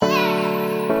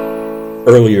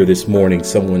Earlier this morning,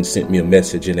 someone sent me a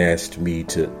message and asked me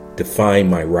to define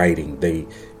my writing. They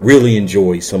really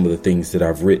enjoy some of the things that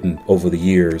I've written over the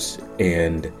years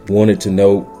and wanted to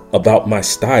know about my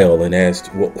style and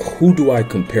asked, well, who do I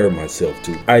compare myself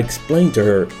to? I explained to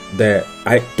her that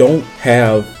I don't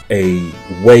have a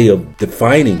way of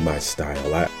defining my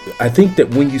style. I think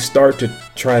that when you start to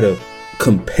try to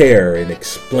compare and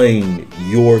explain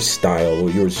your style or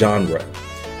your genre,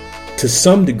 to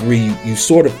some degree, you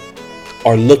sort of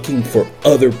are looking for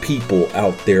other people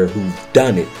out there who've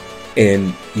done it,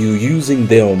 and you're using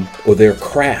them or their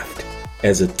craft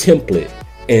as a template,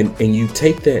 and you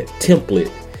take that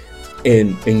template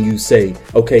and you say,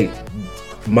 okay,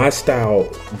 my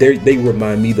style, they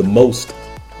remind me the most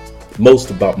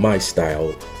about my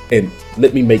style, and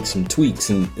let me make some tweaks.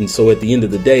 And so at the end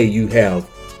of the day, you have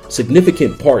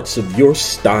significant parts of your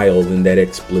style in that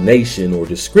explanation or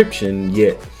description,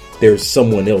 yet there's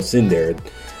someone else in there.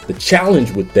 The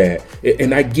challenge with that,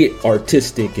 and I get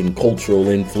artistic and cultural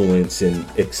influence and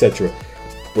etc.,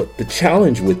 but the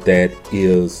challenge with that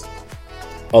is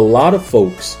a lot of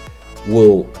folks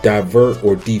will divert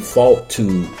or default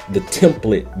to the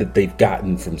template that they've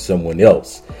gotten from someone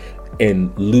else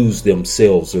and lose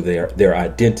themselves or their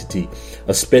identity,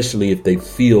 especially if they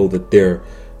feel that their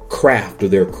craft or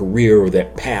their career or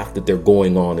that path that they're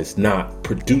going on is not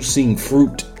producing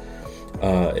fruit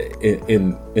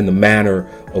in the manner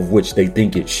of which they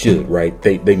think it should, right?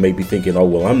 They may be thinking, oh,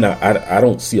 well, I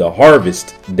don't see a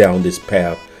harvest down this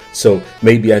path, so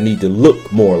maybe I need to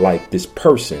look more like this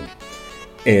person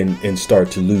and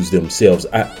start to lose themselves.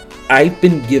 I've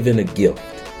been given a gift.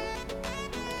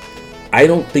 I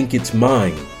don't think it's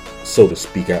mine, so to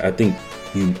speak. I think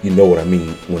you know what I mean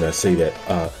when I say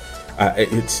that.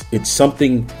 It's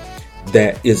something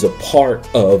that is a part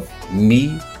of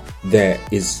me that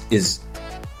is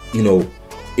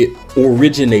it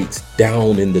originates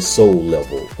down in the soul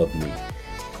level of me.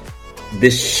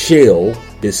 This shell,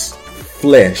 this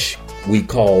flesh we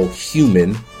call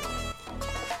human,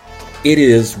 it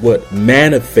is what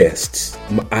manifests.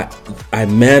 I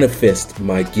manifest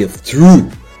my gift through,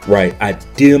 right? I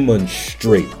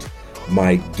demonstrate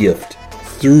my gift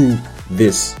through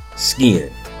this skin,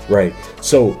 right?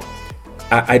 So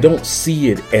I don't see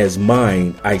it as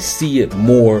mine. I see it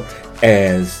more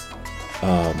as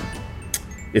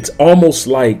it's almost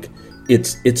like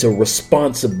it's a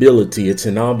responsibility. It's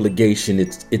an obligation.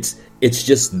 It's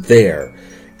just there,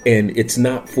 and it's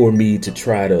not for me to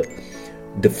try to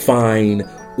define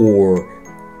or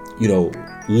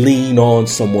lean on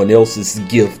someone else's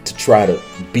gift to try to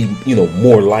be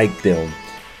more like them.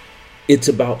 It's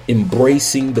about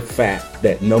embracing the fact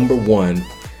that, number one,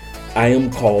 I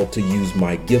am called to use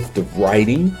my gift of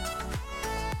writing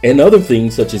and other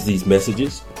things such as these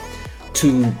messages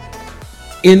to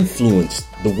influence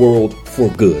the world for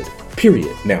good,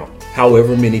 period. Now,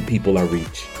 however many people I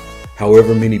reach,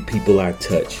 however many people I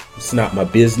touch, it's not my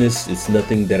business. It's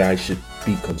nothing that I should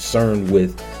be concerned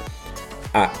with.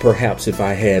 Perhaps if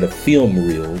I had a film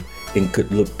reel and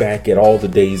could look back at all the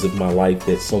days of my life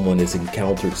that someone has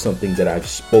encountered something that I've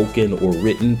spoken or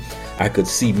written, I could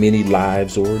see many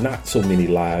lives, or not so many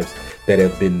lives, that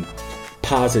have been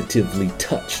positively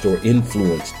touched or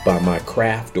influenced by my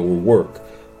craft or work.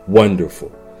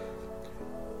 Wonderful.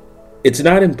 It's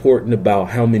not important about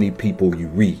how many people you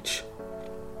reach.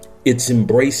 It's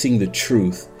embracing the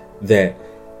truth that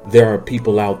there are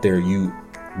people out there you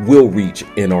will reach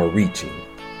and are reaching.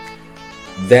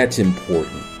 That's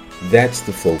important. That's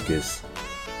the focus.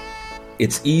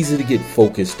 It's easy to get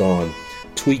focused on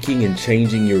tweaking and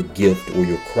changing your gift or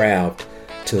your craft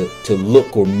to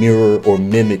look or mirror or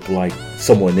mimic like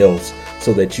someone else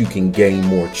so that you can gain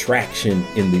more traction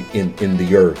in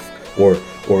the earth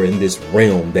or in this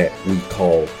realm that we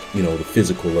call, the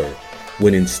physical earth.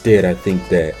 When instead, I think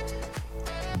that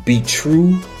be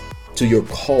true to your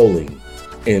calling,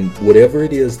 and whatever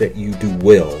it is that you do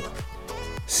well,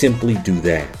 simply do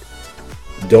that.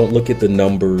 Don't look at the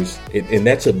numbers. And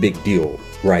that's a big deal,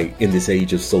 right? In this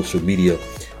age of social media,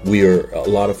 a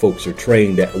lot of folks are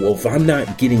trained that, well, if I'm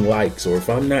not getting likes or if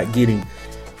I'm not getting,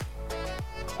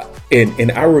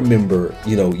 and I remember,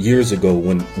 years ago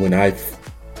when I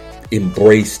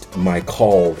embraced my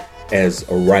call as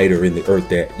a writer in the earth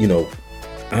that,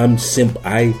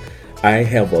 I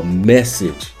have a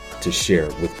message to share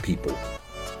with people.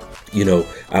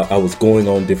 I was going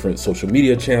on different social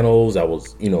media channels. I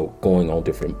was, going on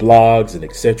different blogs and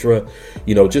etc.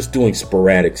 Just doing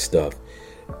sporadic stuff.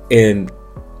 And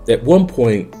at one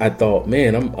point I thought,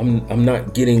 man, I'm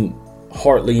not getting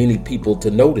hardly any people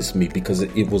to notice me because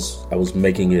I was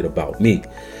making it about me.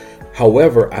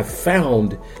 However, I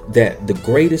found that the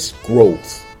greatest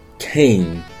growth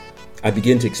I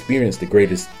began to experience the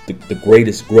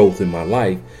greatest growth in my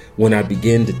life when I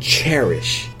began to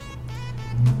cherish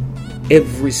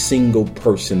every single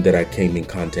person that I came in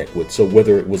contact with. So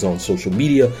whether it was on social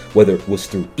media, whether it was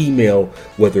through email,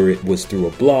 whether it was through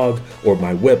a blog or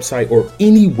my website or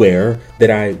anywhere that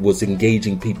I was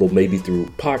engaging people, maybe through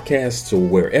podcasts or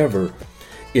wherever,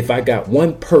 if I got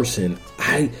one person,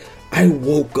 I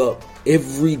woke up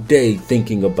every day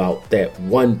thinking about that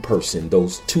one person,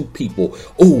 those two people.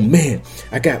 Oh man,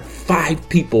 I got 5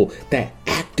 people that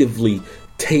actively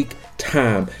take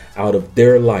time out of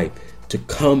their life to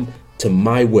come to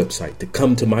my website, to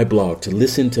come to my blog, to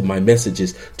listen to my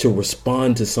messages, to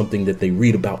respond to something that they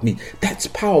read about me. That's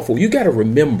powerful. You got to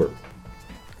remember,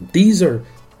 these are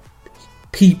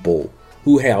people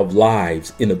who have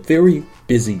lives in a very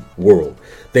busy world.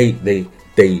 They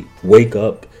wake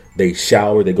up, they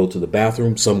shower, they go to the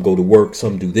bathroom, some go to work,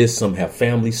 some do this, some have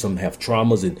families, some have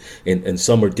traumas, and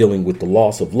some are dealing with the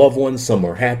loss of loved ones, some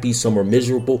are happy, some are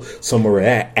miserable, some are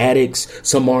addicts,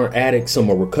 some aren't addicts, some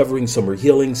are recovering, some are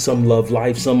healing, some love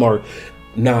life, some are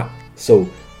not so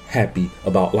happy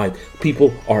about life.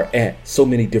 People are at so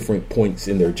many different points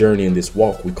in their journey in this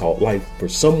walk we call life. For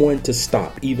someone to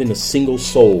stop, even a single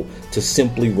soul, to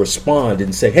simply respond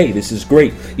and say, hey, this is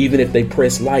great, even if they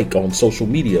press like on social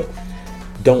media,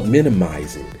 don't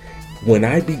minimize it. When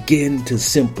I begin to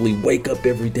simply wake up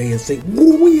every day and say,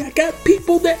 woo, I got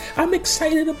people that I'm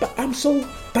excited about. I'm so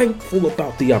thankful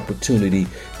about the opportunity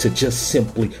to just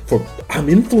simply,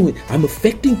 I'm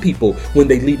affecting people when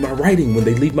they leave my writing, when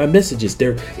they leave my messages.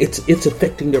 It's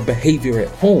affecting their behavior at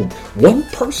home. One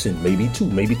person, maybe 2,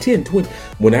 maybe 10, 20.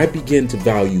 When I begin to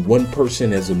value one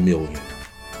person as a million,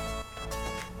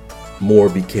 more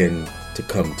began to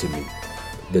come to me.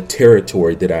 The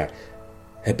territory that I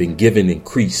have been given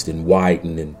increased and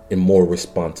widened, and more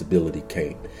responsibility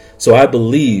came. So I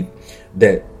believe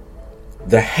that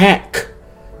the hack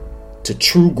to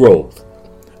true growth,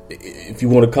 if you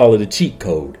want to call it a cheat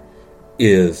code,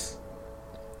 is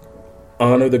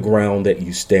honor the ground that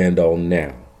you stand on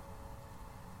now,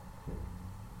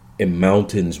 and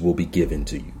mountains will be given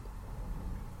to you.